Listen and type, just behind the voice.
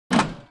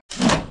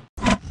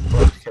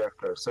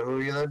character. So who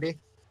are you gonna be?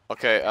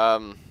 Okay,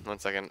 1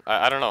 second.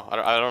 I don't know.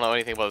 I don't know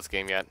anything about this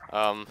game yet.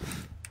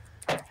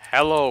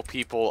 Hello,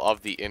 people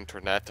of the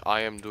internet.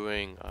 I am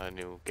doing a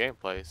new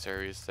gameplay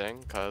series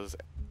thing because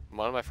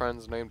one of my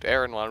friends named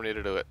Aaron wanted me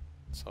to do it.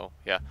 So,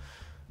 yeah.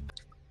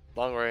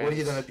 Long range. What are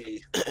you gonna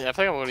be? I think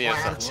I'm gonna be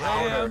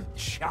CLAM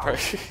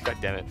CHOWDER. God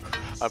damn it.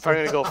 I'm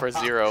probably gonna go for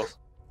 0.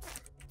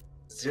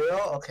 0?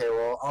 Okay,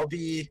 well, I'll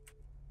be...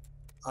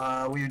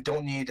 we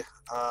don't need...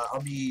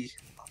 I'll be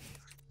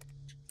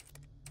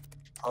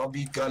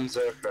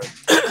Gunzerker.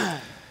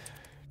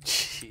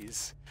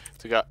 Jeez.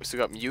 So we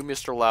got you,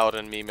 Mr. Loud,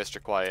 and me,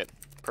 Mr. Quiet.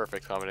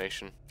 Perfect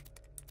combination.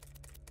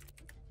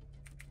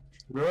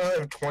 We only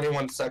have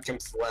 21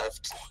 seconds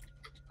left.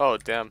 Oh,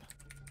 damn.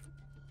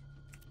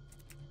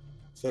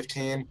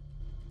 15.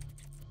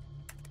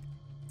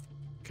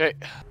 Okay.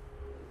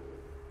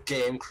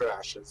 Game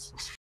crashes.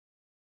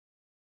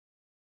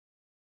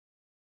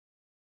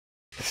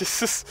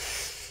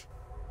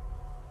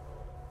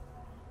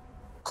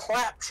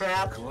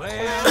 Claptrap.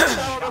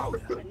 CHOWDER.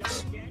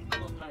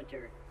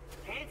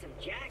 Handsome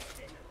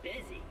Jackson,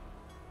 busy.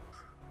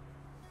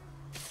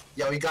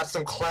 Yo, we got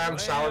some clam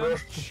chowder.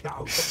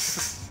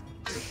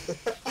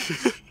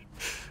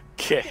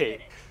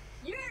 Okay.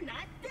 You're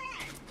not dead.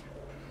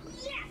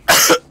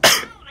 Yes.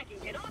 Now I can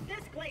get off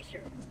this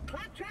glacier.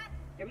 Claptrap,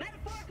 your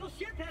metaphorical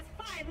ship has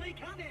finally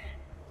come in.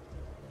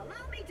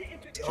 Allow me to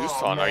introduce.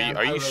 Juiceton,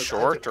 are you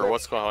short or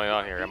what's going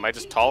on here? Am I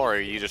just tall or are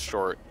you just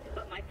short?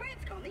 But my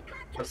friends call me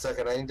Claptrap. 1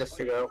 second, I need to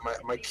figure out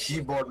my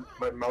keyboard,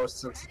 my mouse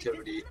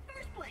sensitivity. In the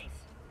first place.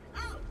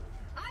 Oh,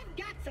 I've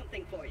got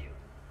something for you.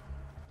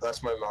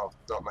 That's my mouth,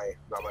 not my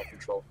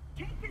control.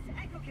 Take this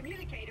echo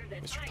communicator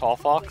that Mr. Tall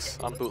Fox,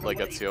 I'm bootleg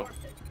at you.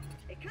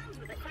 It comes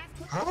with a class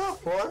 2. Huh?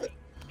 What?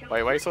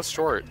 Why are you so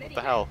short? What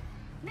the hell?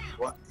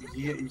 What?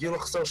 You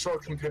look so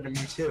short compared to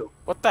me too.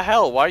 What the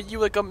hell? Why are you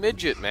like a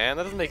midget, man?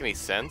 That doesn't make any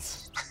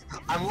sense.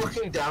 I'm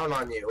looking down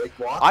on you. Like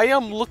what? I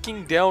am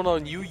looking down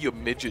on you, you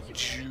midget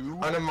Jew.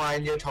 Under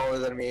mine, you're taller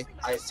than me.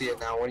 I see it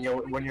now. When you're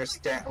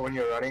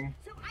running.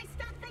 So I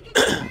stopped thinking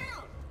down.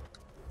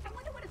 I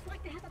wonder what it's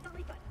like to have a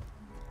belly button.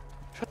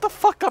 Shut the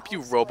fuck up,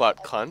 you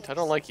robot cunt. I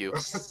don't like you.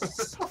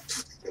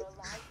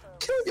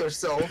 Kill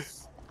yourself.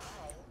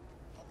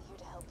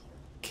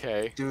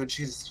 Okay. Dude,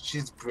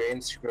 she's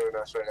brain screwing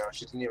us right now.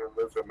 She didn't even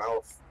move her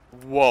mouth.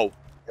 Whoa.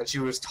 And she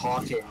was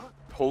talking.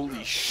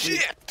 Holy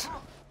shit.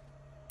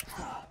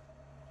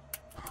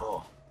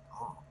 Oh.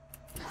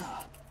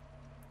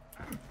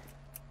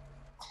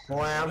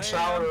 Clam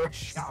chowder.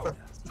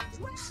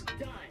 Well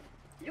done.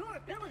 Your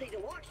ability to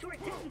walk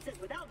short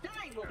distances without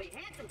dying will be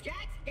Handsome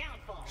Jack's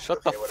downfall.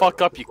 Shut the Okay, fuck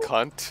whatever, up, you cool.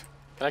 cunt.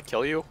 Can I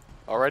kill you?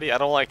 Already? I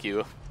don't like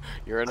you.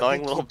 You're an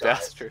annoying think little you died.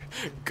 bastard.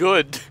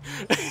 Good.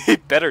 He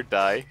better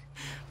die.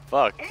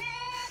 Fuck. And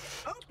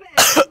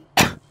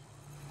open.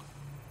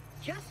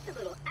 Just a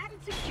little added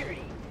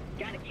security.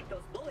 Gotta keep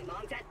those bully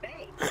mongs at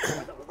bay.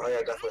 Oh yeah,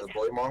 definitely the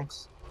bully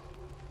monks.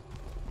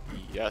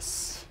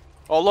 Yes.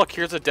 Oh look,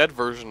 here's a dead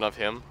version of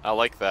him. I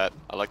like that.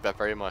 I like that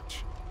very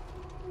much.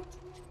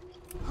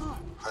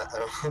 I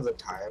don't have the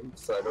time,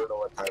 so I don't know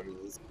what time it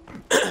is.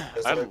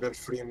 It's I like a don't- good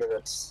 3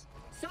 minutes.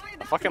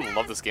 I fucking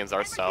love this game's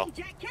art style.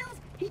 That's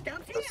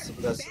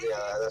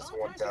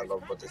one thing I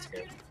love about this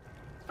game.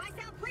 If I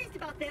sound pleased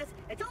about this,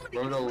 it's only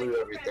Remember to because loot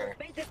my everything. programmers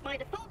made this my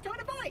default tone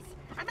of voice.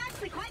 I'm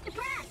actually quite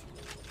depressed.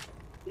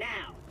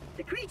 Now,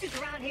 the creatures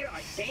around here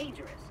are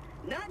dangerous.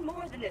 None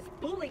more than this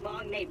bully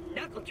mong named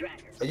Knuckle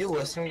Dragger. Are you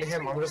listening to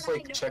him? I'm just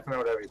like checking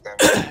out everything.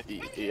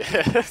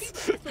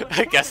 Yes.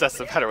 I guess that's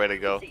the better way to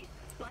go.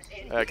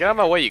 Get out of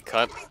my way, you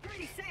cunt.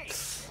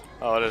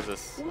 Oh, what is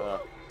this?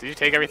 Did you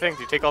take everything?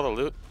 Did you take all the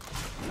loot?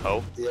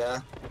 Oh.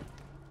 Yeah.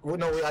 Well,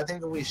 no, I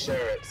think we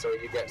share it, so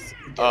you get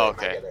Oh, it, I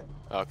okay. get it.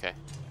 Okay.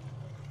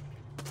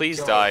 Please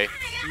Kill die.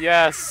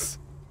 Yes.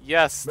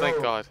 Yes, thank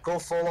No, God. Go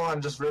full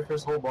on, just rip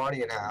his whole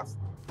body in half.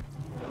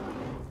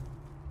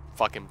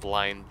 Fucking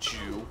blind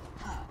Jew.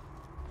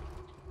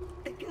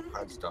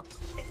 I'm stuck.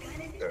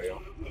 There you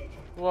go.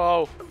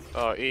 Whoa.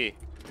 Oh, E.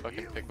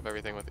 Fucking pick up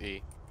everything with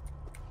E.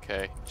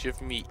 Okay. Give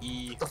me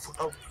E.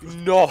 Oh,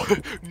 No.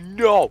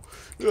 No.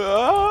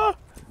 Ah!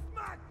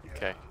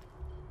 Okay.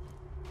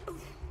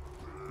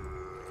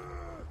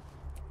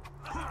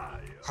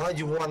 how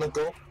you wanna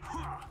go?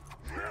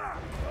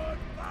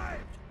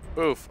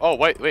 Oof. Oh,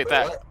 wait,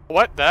 that.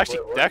 What? That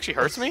actually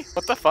hurts me?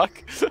 What the fuck?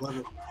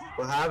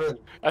 What happened?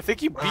 I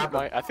think you beat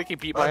my. I think you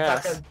beat my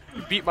ass.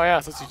 You beat my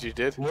ass. That's what you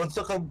did. 1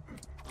 second.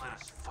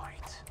 Last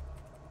fight.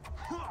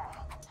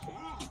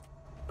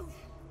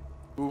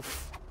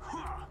 Oof.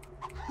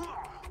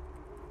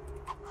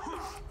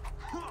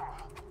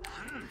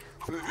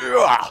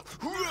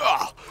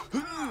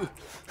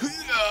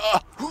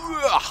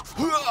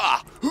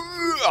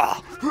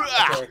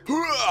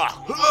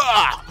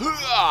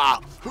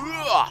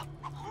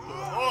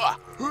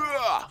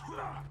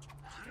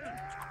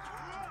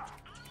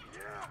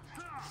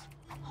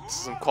 This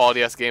is some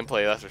quality ass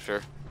gameplay, that's for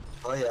sure.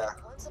 Oh yeah.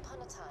 Once upon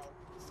a time,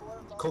 4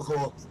 of Cool,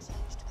 cool.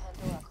 changed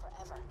Pandora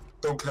forever.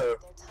 Don't care. Their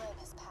time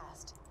has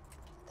passed.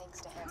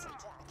 Thanks to Handsome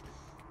Jack,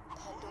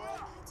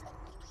 Pandora needs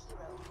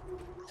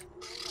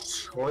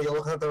Well, you're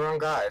looking at the wrong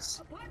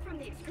guys. Apart from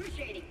the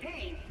excruciating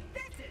pain,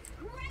 this is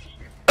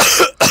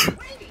great.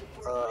 Waiting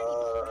for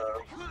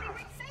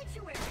Holy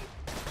Sanctuary.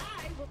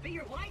 I will be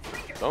your wise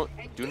leader.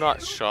 Do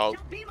not shout.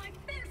 Shall be my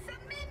fearsome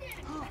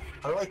minion.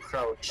 How do I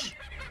crouch?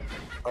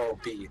 Oh,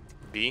 B.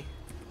 B?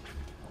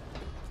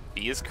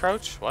 B is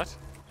crouch? What?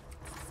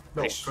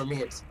 No, for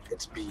me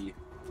it's B.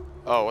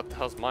 Oh, what the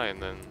hell's mine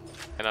then?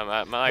 And I'm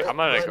at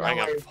running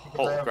a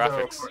whole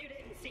graphics. You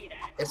didn't see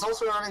that. It's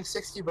also running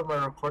 60, but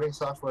my recording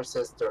software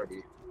says 30.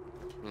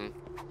 Hmm.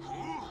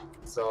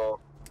 So,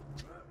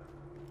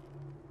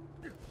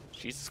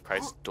 Jesus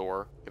Christ,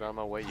 door. Get out of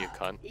my way, you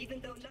cunt.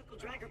 Even though Knuckle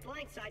Dragger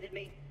blindsided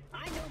me,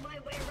 I know my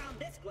way around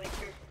this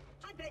glacier.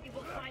 I bet you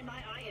will find my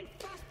eye in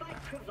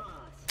Frostbite Crevasse.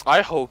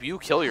 I hope you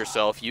kill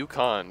yourself, you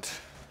cunt.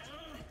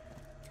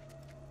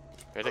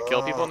 You have to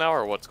kill people now,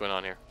 or what's going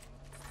on here?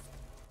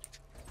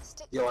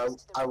 yo,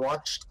 I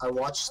watched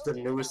the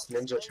newest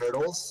Ninja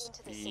Turtles.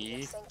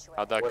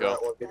 How'd that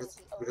go?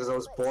 Because I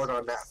was bored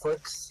on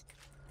Netflix.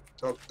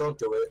 Don't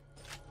do it.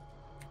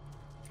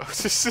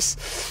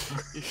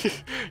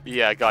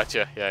 Yeah,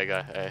 gotcha. Yeah, I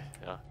got. Hey,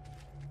 yeah.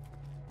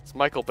 It's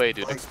Michael Bay,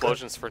 dude.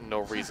 Explosions for no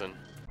reason.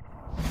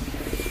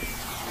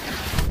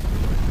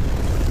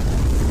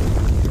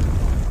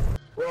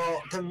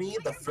 Well, to me,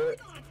 the first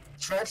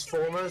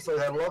Transformers, like,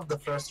 I love the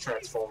first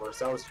Transformers.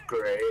 That was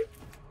great.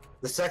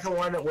 The second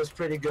one, it was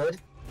pretty good.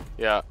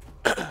 Yeah.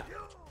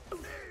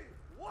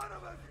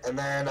 And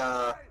then,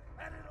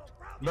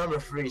 number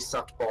 3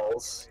 sucked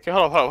balls. Okay,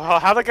 hold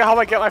on. How do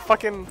I get my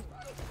fucking?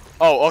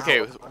 Oh,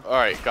 okay. All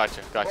right,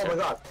 gotcha. Oh my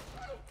god.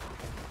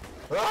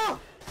 Ah!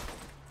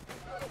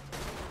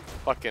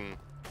 Fucking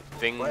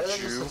thing, Why did I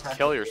just Jew. attack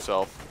Kill you?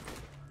 yourself.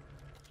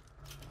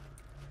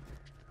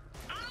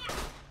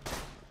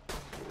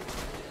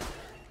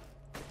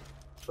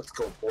 Let's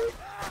go, boy.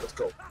 Let's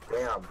go.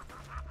 Bam.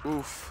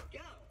 Oof.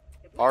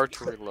 R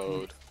to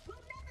reload. We'll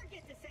never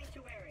get to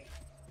Sanctuary.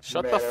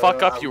 Shut Man, the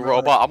fuck up, I'm you really-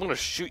 robot. I'm gonna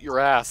shoot your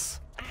ass.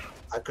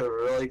 I could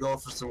really go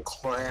for some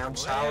clam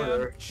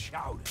chowder.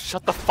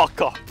 Shut the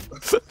fuck up.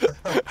 That's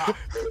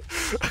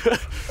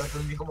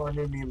gonna become our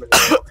new meme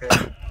now,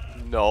 okay?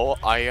 No,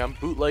 I am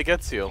bootleg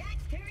Ezio. Jack's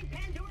tearing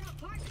Pandora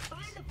apart to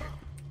find the vault.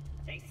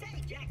 They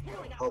say Jack's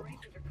pulling out Oh, racers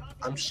are causing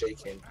I'm you-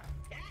 shaking.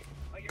 Dad,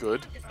 or your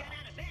Good. mom just got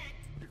out of bed.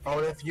 Oh,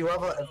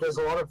 and if there's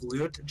a lot of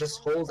loot, just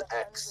hold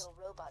X.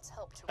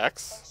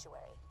 X?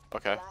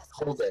 Okay.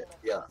 Hold it,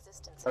 yeah.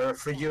 Or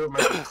for you, it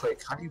might be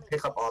click. How do you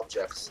pick up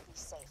objects?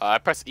 I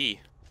press E.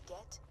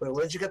 Wait,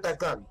 where'd you get that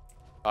gun?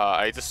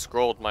 I just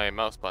scrolled my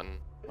mouse button.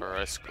 Or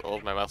I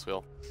scrolled my mouse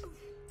wheel.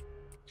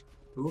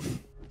 Oof.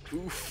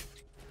 Oof.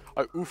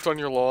 I oofed on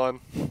your lawn.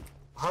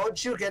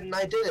 How'd you get it and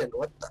I didn't?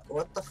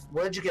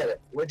 Where'd you get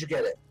it? Where'd you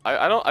get it?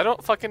 I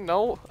don't fucking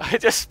know. I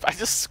just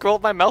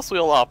scrolled my mouse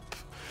wheel up.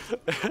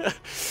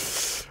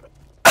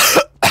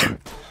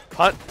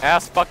 Cunt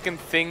ass fucking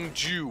thing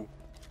Jew.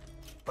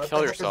 What Kill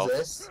the heck yourself. Is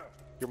this?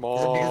 Your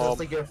Is it because mom. it's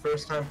like your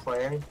first time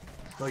playing?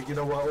 Like, you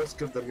know what? Let's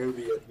give the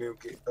movie a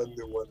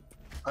new one.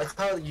 I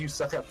thought you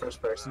suck at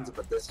first persons,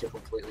 but this you're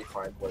completely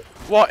fine with.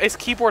 Well, it's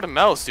keyboard and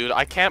mouse, dude.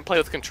 I can't play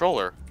with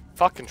controller.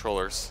 Fuck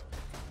controllers.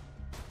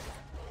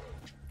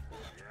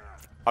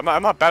 I'm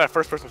not bad at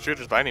first-person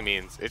shooters by any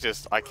means. It's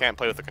just I can't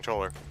play with the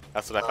controller.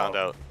 That's what I found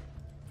out.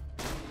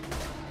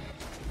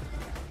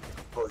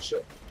 Holy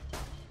shit.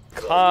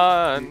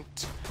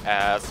 Cunt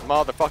ass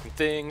motherfucking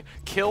thing.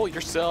 Kill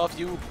yourself,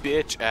 you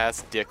bitch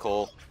ass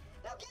dickhole.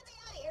 Now get me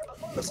out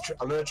of here before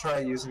I'm gonna try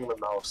using the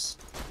mouse.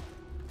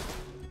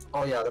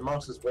 Oh yeah, the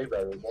mouse is way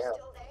better. Yeah. still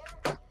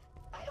there.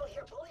 I don't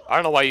hear bullying. I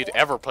don't know why you'd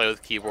ever play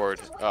with keyboard.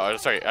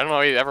 Sorry, I don't know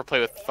why you'd ever play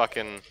with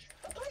fucking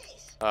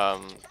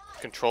Please.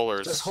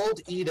 controllers. Just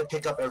hold E to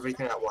pick up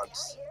everything at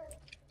once.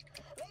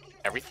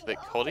 Everything. Like,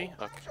 hold E?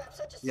 Okay.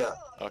 Yeah.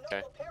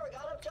 Okay.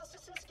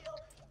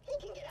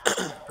 How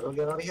do we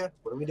get out of here?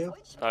 What do we do?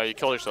 You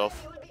kill yourself.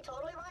 You would be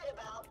totally right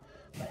about.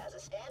 But as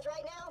it stands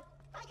right now,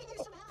 I can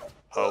use some help.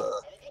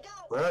 Ho. And if you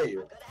don't, Where are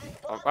you?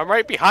 I'm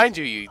right behind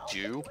you, you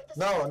Jew.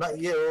 No, not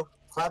you.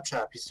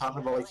 Claptrap. He's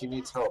talking about like he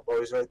needs help. Oh,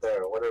 he's right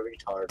there. What a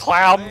retard.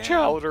 Clam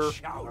chowder.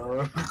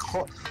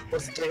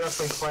 Let's dig us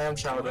some clam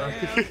chowder.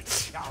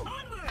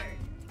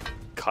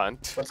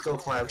 Cunt. Let's go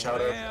clam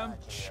chowder.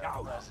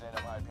 President of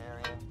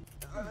Hyperion.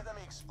 Let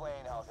me explain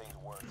how things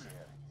work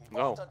here. The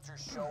No. Vault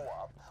Hunters show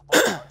up,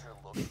 Vault Hunter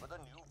looks for the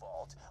new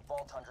vault,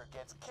 Vault Hunter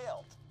gets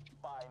killed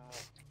by me.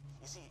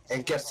 You see,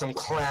 And get some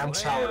clam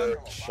chowder.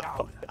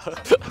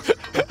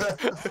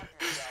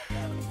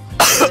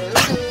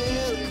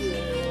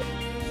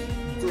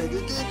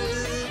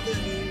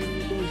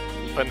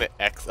 Putting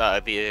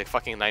the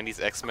fucking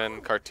 90s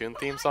X-Men cartoon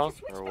theme song?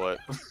 Or what?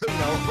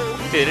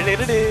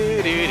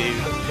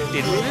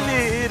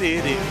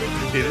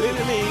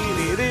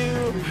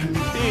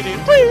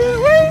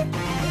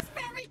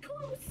 very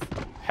close.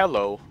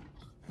 Hello.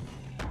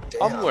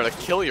 I'm Damn. gonna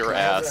kill your Can I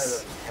have ass. that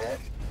as a pet?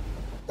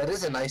 That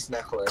is a nice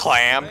necklace.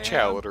 Clam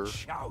chowder.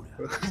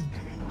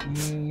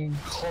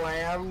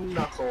 Clam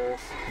knuckle.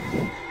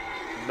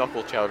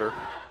 Knuckle chowder.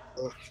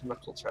 Ugh,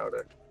 knuckle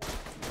chowder.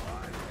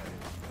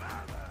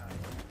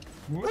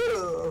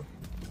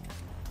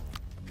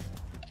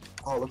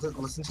 Oh,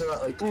 listen to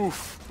that, like...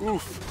 Oof,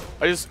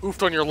 oof. I just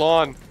oofed on your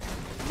lawn.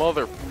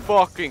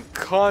 Motherfucking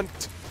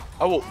cunt.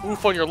 I will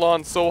oof on your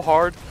lawn so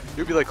hard,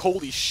 you'll be like,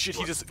 holy shit,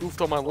 he just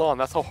oofed on my lawn.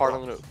 That's how hard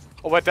I'm gonna...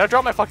 Oh, wait, did I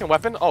drop my fucking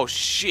weapon? Oh,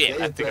 shit.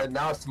 Yeah, I think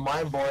now it's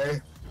mine,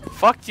 boy.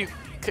 Fuck you.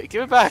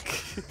 Give it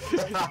back.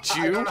 I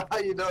Jew. don't know how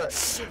you do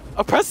it.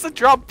 I press the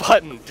drop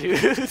button,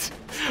 dude.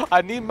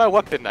 I need my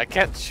weapon. I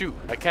can't shoot.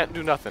 I can't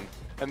do nothing.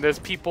 And there's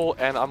people,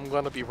 and I'm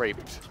gonna be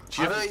raped.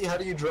 How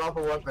do you drop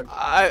a weapon?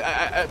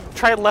 I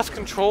try left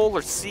control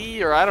or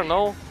C or I don't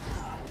know.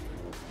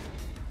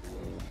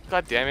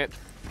 God damn it.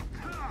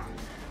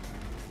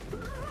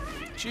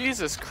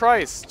 Jesus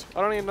Christ.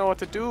 I don't even know what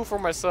to do for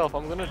myself.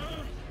 I'm gonna...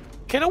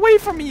 Get away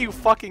from me, you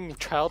fucking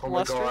child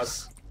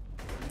molesters.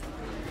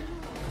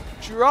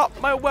 Drop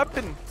my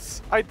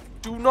weapons. I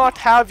do not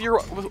have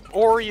your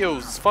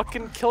Oreos.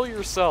 Fucking kill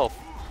yourself,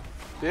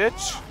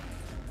 bitch.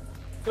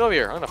 Get over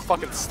here. I'm gonna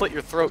fucking slit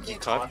your throat, you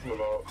cunt.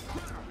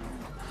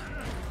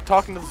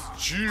 Talking to this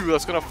Jew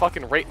that's gonna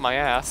fucking rape my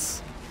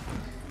ass.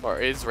 Or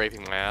is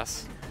raping my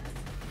ass.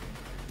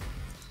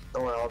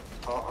 Don't worry,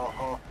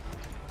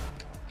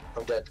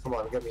 I'm dead. Come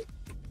on, get me.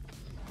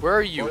 Where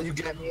are you? Will you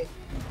get me?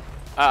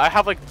 I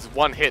have like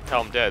one hit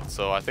till I'm dead,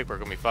 so I think we're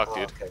gonna be fucked,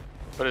 dude. Okay.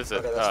 What is it?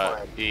 Okay, that's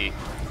fine. E.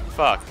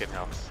 Fucking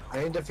hell.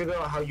 I need to figure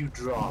out how you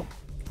drop.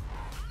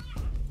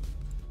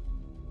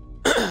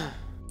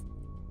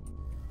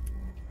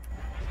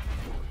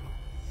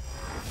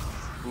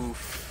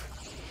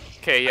 Oof.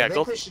 Okay, yeah,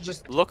 go.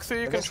 Just, look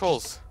through your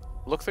controls.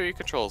 Look through your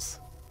controls.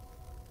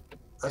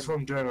 That's what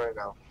I'm doing right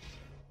now.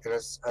 And I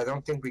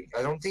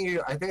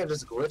think I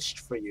just glitched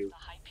for you.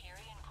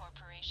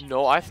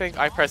 No, I think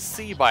I pressed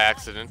C by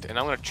accident, and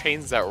I'm gonna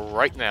change that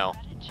right now.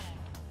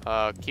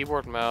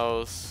 Keyboard,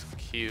 mouse,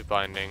 key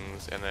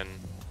bindings, and then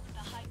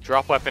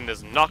drop weapon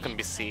is not gonna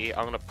be C.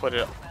 I'm gonna put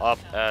it up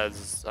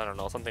as, I don't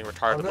know, something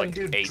retarded like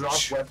H.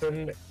 Drop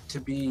weapon to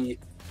be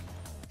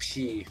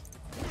P.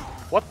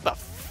 What the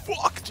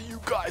fuck do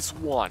you guys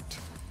want?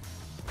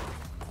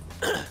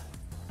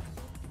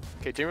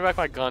 Okay, give me back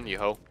my gun, you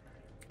hoe.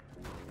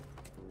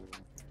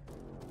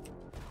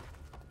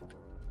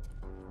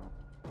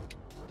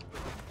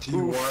 Do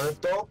you want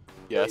it though?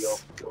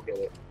 Yes. Go get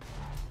it.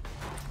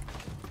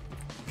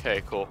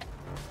 Okay, cool.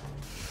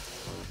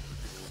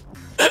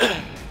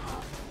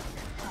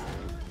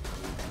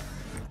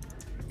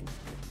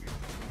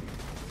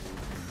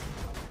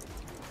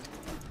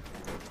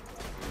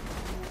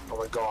 Oh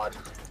my god.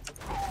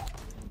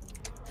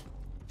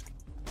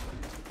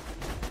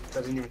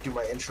 That didn't even do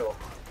my intro.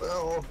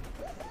 Well.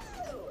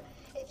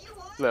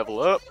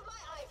 Level up.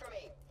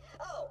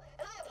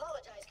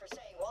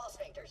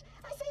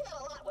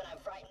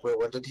 Wait,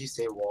 when did he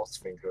say wall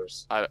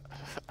fingers?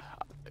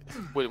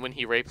 When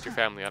he raped your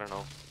family, I don't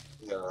know.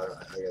 Yeah,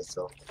 I guess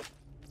so.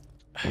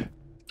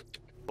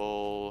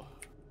 Bull.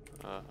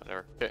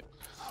 Whatever. Okay.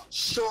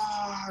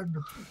 Sean!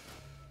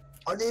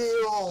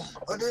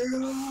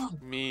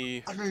 Anil!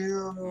 Me.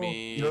 Anil!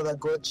 Me. You know that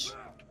glitch?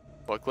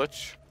 What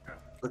glitch?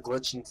 The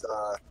glitch in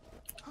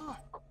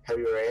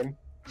Heavy Rain?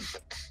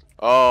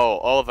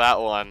 Oh, that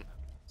one.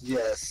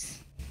 Yes.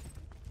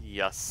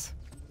 Yes.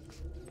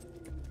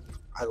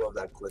 I love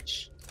that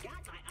glitch.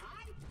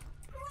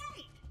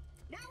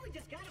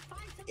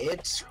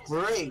 It's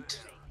great!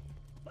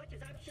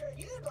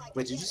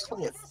 Wait, did you just call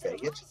me a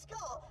faggot?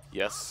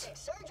 Yes.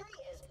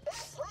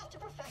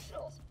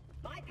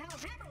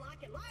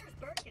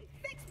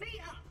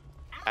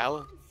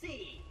 Alan?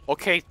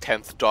 Okay,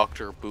 10th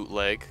Doctor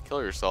bootleg.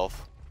 Kill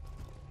yourself.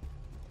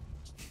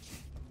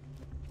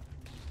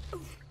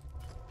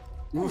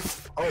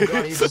 Oof. Oh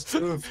god, he just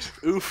oofed.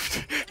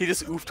 Oofed. He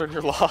just oofed on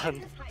your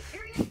lawn.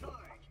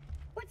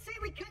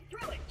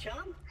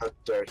 How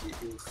dare he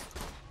oof.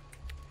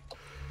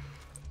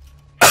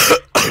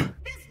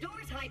 This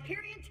door's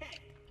Hyperion Tech.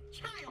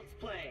 Child's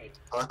play.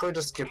 I like how we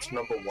just skipped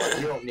number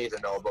 1. You don't need to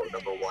know about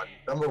number 1.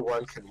 Number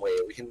 1 can wait.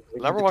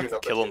 Number 1 do can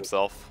kill 2.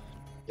 himself.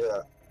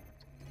 Yeah.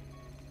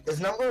 Is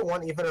number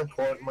 1 even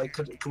important? Like,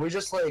 could we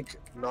just, like,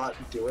 not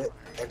do it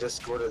and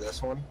just go to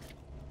this one?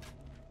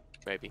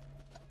 Maybe.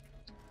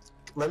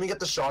 Let me get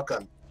the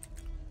shotgun.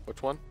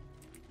 Which one?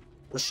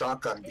 The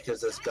shotgun, because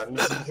there's gun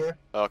meat in here.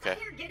 Okay.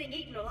 Getting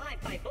eaten alive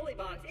by bully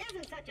bogs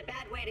isn't such a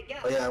bad way to go.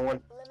 Oh yeah, I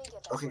want... Let me get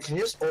that Okay, for can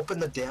you just open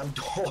the damn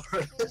door?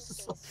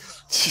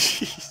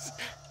 Jeez.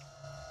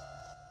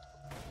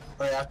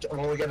 Alright,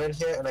 when we get in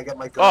here and I get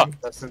my gun, Oh.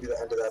 that's gonna be the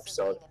end of the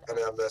episode. And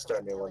then I'm gonna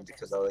start a new one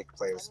because I like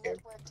playing this game.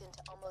 Networked into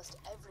almost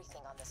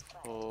everything on this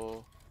planet.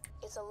 Oh.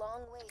 It's a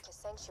long way to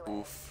sanctuary.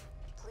 Oof.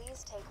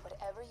 Please take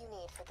whatever you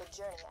need for the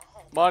journey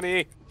ahead.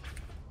 Money.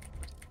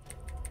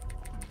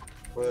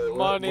 Where's the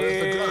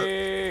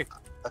Money.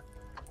 gun?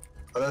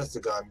 Oh, that's the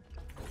gun.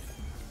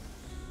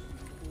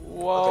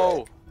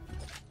 Whoa.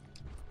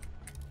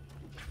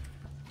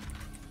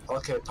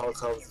 Okay, Tall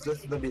Cubs, this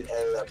is the end of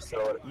the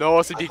episode. No,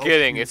 it's the I hope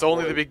beginning. you It's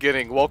only the enjoyed-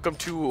 beginning. Welcome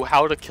to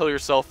How to Kill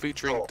Yourself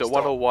featuring Stop, the stop,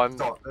 101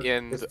 stop.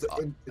 in. It's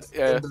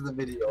the end of the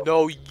video.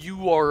 No,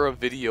 you are a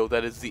video.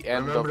 That is the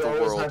end Remember of the to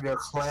always world. have your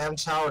clam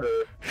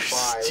chowder.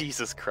 Bye.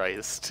 Jesus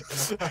Christ.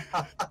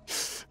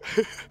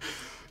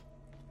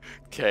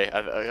 Okay,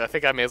 I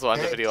think I may as well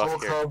end the video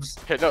off here.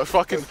 Okay, no,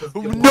 fucking.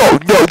 No,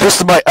 this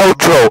is my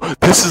outro.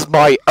 This is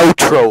my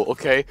outro,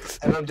 okay?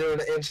 And I'm doing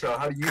the intro.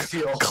 How do you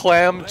feel?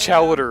 Clam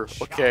chowder,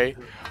 okay?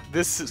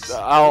 This is.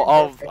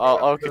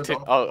 I'll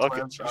continue.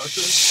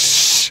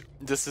 Shh.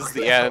 This is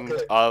the end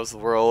of the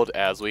world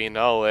as we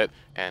know it,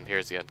 and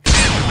here's the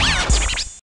end.